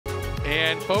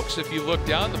And folks, if you look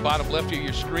down the bottom left of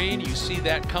your screen, you see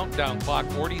that countdown clock,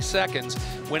 40 seconds.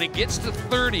 When it gets to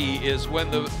 30 is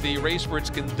when the racebirds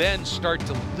can then start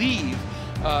to leave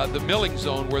the milling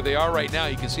zone where they are right now.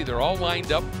 You can see they're all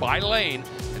lined up by lane,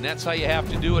 and that's how you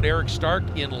have to do it. Eric Stark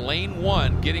in lane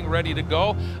 1, getting ready to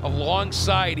go.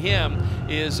 Alongside him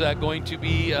is going to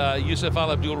be Yusuf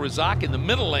Al Abdul Razak in the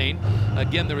middle lane.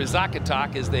 Again, the Razak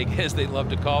attack, as they love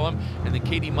to call him, and then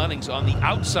Katie Munnings on the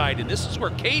outside. And this is where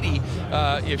Katie,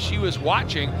 if she was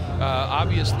watching,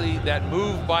 obviously that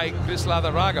move by Chris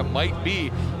Ladaraga might be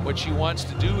what she wants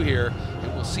to do here.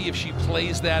 And we'll see if she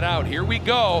plays that out. Here we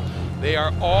go. They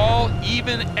are all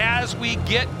even as we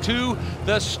get to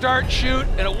the start chute,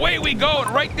 and away we go. And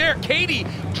right there, Katie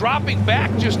dropping back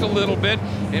just a little bit,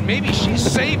 and maybe she's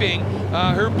saving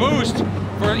her boost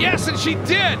for, yes, and she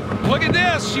did. Look at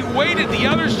this, she waited. The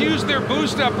others used their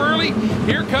boost up early.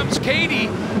 Here comes Katie,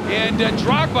 and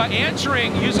Drogba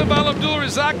answering Yusuf Al Abdul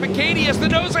Razak, but Katie has the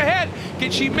nose ahead.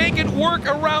 Can she make it work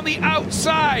around the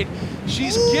outside?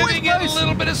 She's giving it a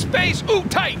little bit of space. Ooh,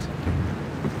 tight.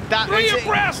 Three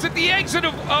abreast at the exit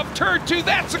of turn 2.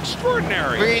 That's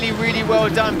extraordinary. Really, really well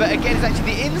done. But again, it's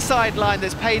actually the inside line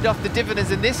that's paid off the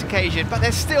dividends in this occasion. But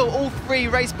there's still all 3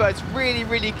 racebirds really,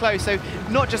 really close. So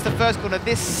not just the first corner,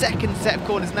 this second set of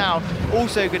corners now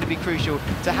also going to be crucial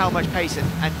to how much pace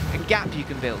and gap you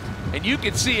can build. And you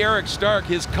can see Eric Stark,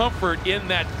 his comfort in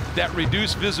that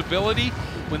reduced visibility.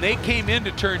 When they came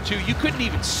into turn 2, you couldn't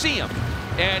even see him.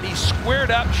 And he squared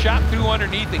up, shot through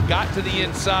underneath, and got to the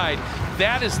inside.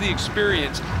 That is the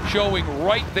experience showing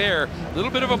right there. A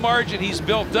little bit of a margin he's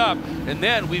built up. And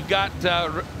then we've got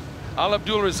Al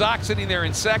Abdul Razak sitting there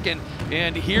in second.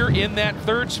 And here in that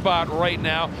third spot right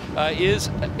now is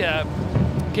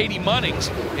Katie Munnings.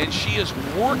 And she is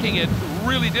working it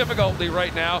really difficultly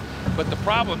right now. But the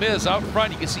problem is, out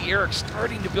front, you can see Eric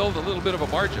starting to build a little bit of a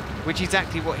margin. Which is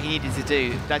exactly what he needed to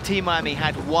do. Now, Team Miami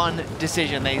had one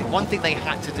decision, one thing they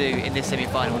had to do in this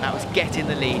semi-final, and that was get in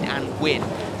the lead and win.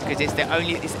 Because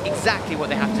it's exactly what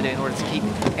they have to do in order to keep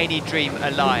any dream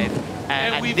alive.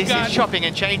 And this is chopping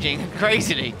and changing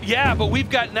crazily. Yeah, but we've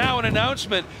got now an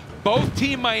announcement. Both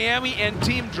Team Miami and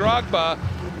Team Drogba,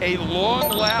 a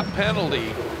long lap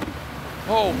penalty.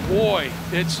 Oh boy,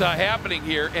 it's happening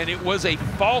here, and it was a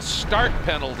false start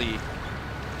penalty.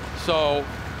 So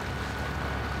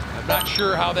I'm not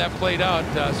sure how that played out,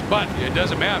 but it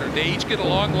doesn't matter. They each get a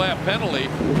long lap penalty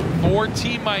for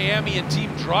Team Miami and Team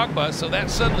Drogba, so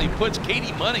that suddenly puts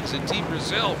Katie Munnings in Team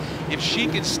Brazil if she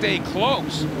can stay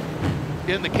close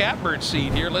in the catbird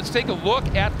seat here. Let's take a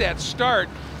look at that start.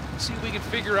 See if we can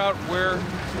figure out where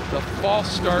the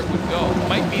false start would go. It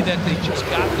might be that they just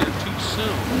got there too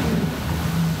soon.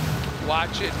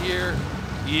 Watch it here.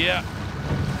 Yeah.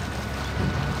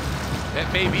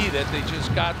 It may be that they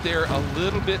just got there a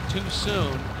little bit too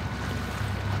soon.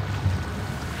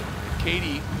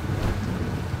 Katie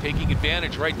taking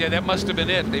advantage right there. That must have been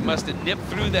it. They must have nipped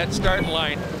through that start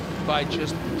line by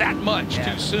just that much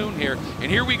too soon here. And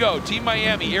here we go. Team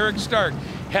Miami, Eric Stark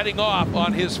heading off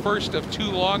on his first of 2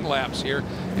 long laps here.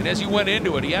 And as he went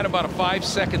into it, he had about a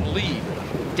 5-second lead.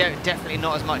 Definitely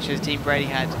not as much as Team Brady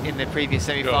had in the previous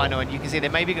semi-final, and you can see they're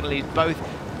maybe going to lose both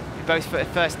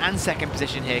first and second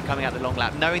position here coming out the long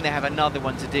lap, knowing they have another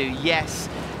one to do. Yes,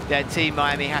 their Team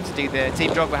Miami have to do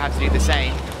Team Drogba have to do the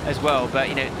same as well, but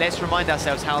you know, let's remind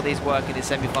ourselves how these work in the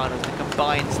semi-finals, the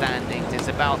combined standings. It's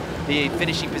about the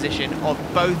finishing position of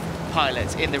both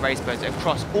pilots in the racebirds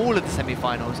across all of the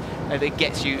semi-finals that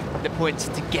gets you the points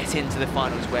to get into the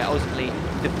finals, where ultimately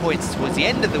the points towards the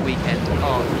end of the weekend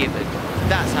are given.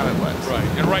 That's how it works. Right,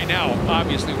 and right now,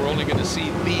 obviously, we're only going to see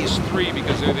these 3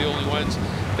 because they're the only ones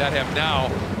that have now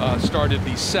started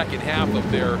the second half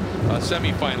of their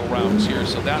semi-final rounds here.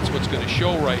 So that's what's going to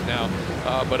show right now.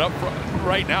 But up front,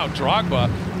 right now, Drogba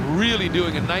really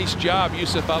doing a nice job.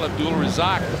 Yusuf Al Abdul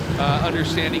Razak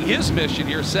understanding his mission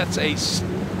here, sets a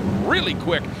really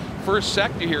quick first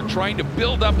sector here, trying to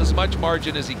build up as much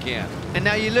margin as he can. And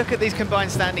now you look at these combined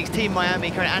standings, Team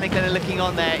Miami, Annika are looking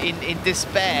on there in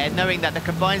despair, knowing that the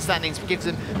combined standings gives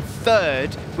them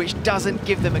 3rd, which doesn't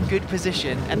give them a good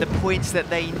position and the points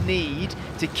that they need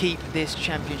to keep this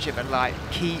championship alive,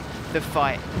 keep the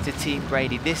fight to Team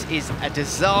Brady. This is a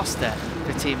disaster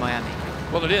for Team Miami.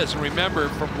 Well, it is. And remember,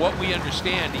 from what we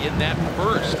understand in that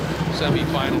first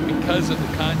semi-final, because of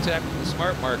the contact with the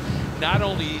smart mark, not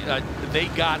only they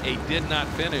got a did not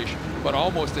finish, but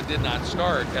almost a did not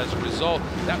start as a result.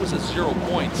 That was a 0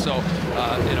 point. So,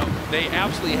 you know, they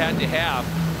absolutely had to have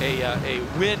a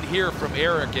win here from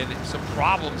Eric, and some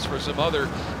problems for some other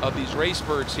of these race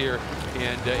birds here.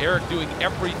 And Eric doing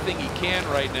everything he can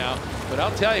right now. But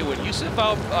I'll tell you, when Yusuf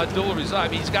Abdul-Razak, I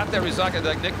mean, he's got that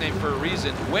Razak nickname for a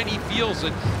reason. When he feels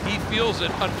it, he feels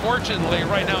it. Unfortunately,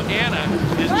 right now, Anna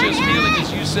is just feeling,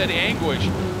 as you said, anguish.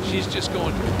 She's just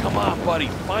going, come on, buddy,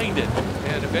 find it.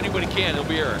 And if anybody can, it'll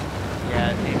be Eric.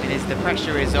 Yeah, it is. The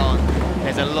pressure is on.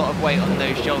 There's a lot of weight on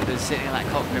those shoulders sitting in that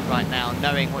cockpit right now,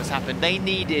 knowing what's happened. They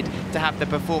needed to have the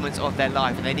performance of their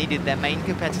life, and they needed their main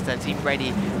competitor, Team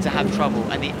Brady, to have trouble.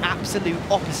 And the absolute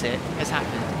opposite has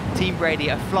happened. Team Brady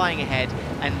are flying ahead,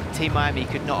 and Team Miami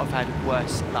could not have had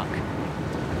worse luck.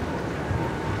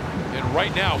 And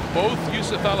right now, both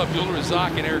Yusuf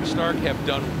Abdul-Razak and Eric Stark have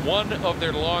done one of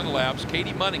their long laps.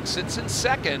 Katie Munning sits in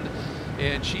second,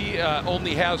 and she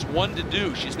only has one to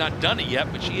do. She's not done it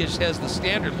yet, but she has the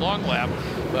standard long lap.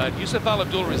 But Yusuf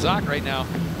Abdul-Razak right now,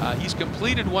 he's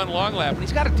completed one long lap, and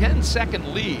he's got a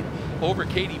 10-second lead over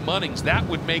Katie Munnings. That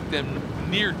would make them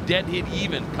near dead hit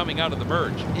even coming out of the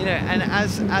merge. You know, and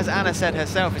as Anna said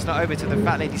herself, it's not over till the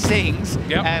fat lady sings.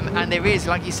 Yep. And there is,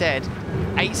 like you said,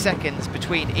 8 seconds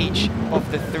between each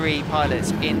of the 3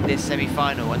 pilots in this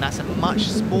semi-final, and that's a much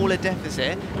smaller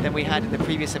deficit than we had in the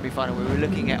previous semi-final. We were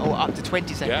looking at up to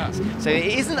 20 seconds. Yeah. So it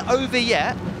isn't over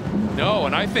yet. No,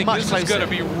 and I think this is going to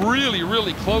be really,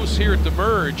 really close here at the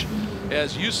merge,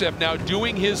 as Yusuf now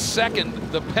doing his second,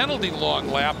 the penalty long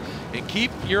lap. And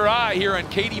keep your eye here on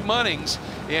Katie Munnings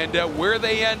and where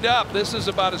they end up. This is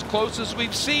about as close as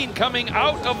we've seen coming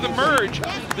out of the merge.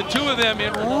 The two of them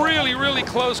in really, really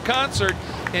close concert,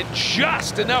 and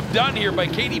just enough done here by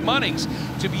Katie Munnings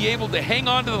to be able to hang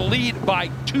on to the lead by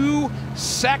 2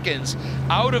 seconds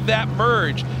out of that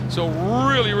merge. So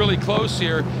really, really close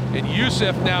here. And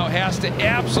Yusuf now has to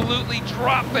absolutely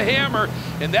drop the hammer.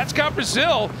 And that's got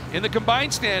Brazil in the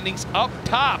combined standings up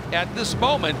top at this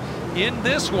moment in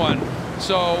this one.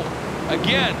 So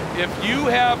again, if you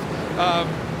have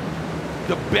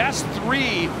the best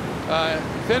 3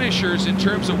 finishers in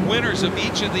terms of winners of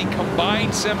each of the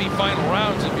combined semi-final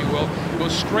rounds, if you will, go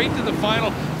straight to the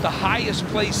final, the highest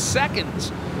placed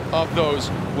seconds of those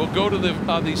will go to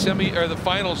the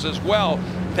finals as well.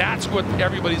 That's what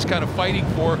everybody's kind of fighting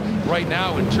for right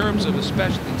now in terms of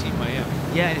especially Team Miami.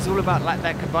 Yeah, and it's all about like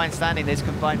that combined standing, those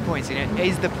combined points. You know,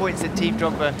 is the points that Team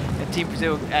Drogba and Team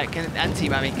Brazil and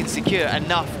Team Miami can secure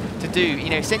enough to do? You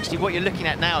know, essentially what you're looking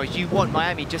at now is you want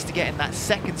Miami just to get in that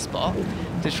second spot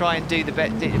to try and do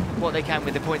what they can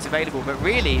with the points available. But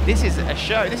really, this is a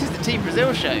show. This is the Team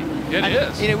Brazil show. It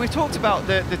is. You know, we've talked about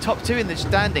the top 2 in the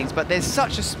standings, but there's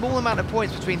such a small amount of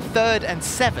points between 3rd and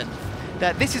 7th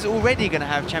that this is already going to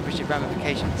have championship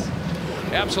ramifications.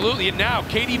 Absolutely, and now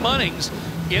Katie Munnings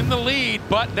in the lead,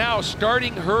 but now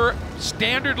starting her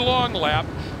standard long lap.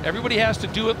 Everybody has to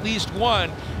do at least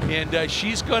one, and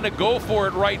she's going to go for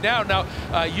it right now. Now,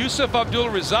 Yusuf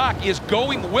Abdul-Razak is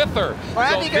going with her.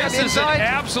 So this is an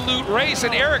absolute race,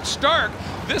 and Eric Stark,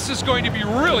 this is going to be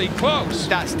really close.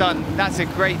 That's done. That's a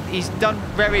great, he's done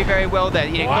very, very well there.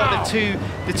 You know, got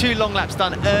the two long laps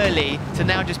done early to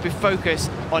now just be focused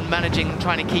on managing,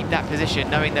 trying to keep that position,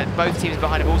 knowing that both teams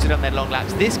behind have also done their long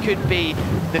laps. This could be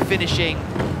the finishing.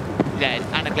 Yeah,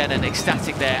 Anna Glennon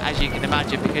ecstatic there, as you can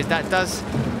imagine, because that does,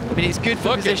 I mean, it's good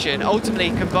for position. Ultimately,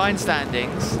 combined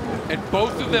standings. And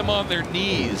both of them on their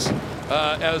knees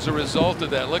as a result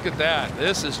of that. Look at that.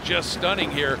 This is just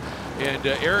stunning here. And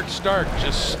Eric Stark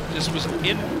just was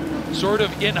sort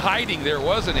of in hiding there,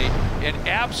 wasn't he? And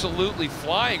absolutely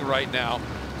flying right now.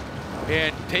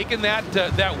 And taking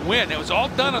that win. It was all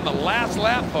done on the last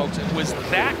lap, folks. It was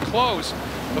that close.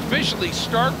 Officially,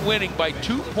 Stark winning by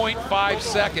 2.5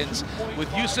 seconds, with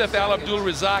Yusuf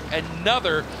Abdul-Razak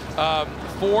another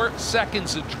 4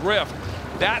 seconds adrift.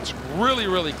 That's really,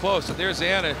 really close. And there's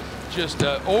Anna just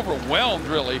overwhelmed,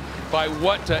 really, by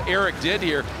what Eric did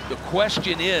here. The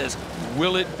question is,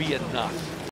 will it be enough?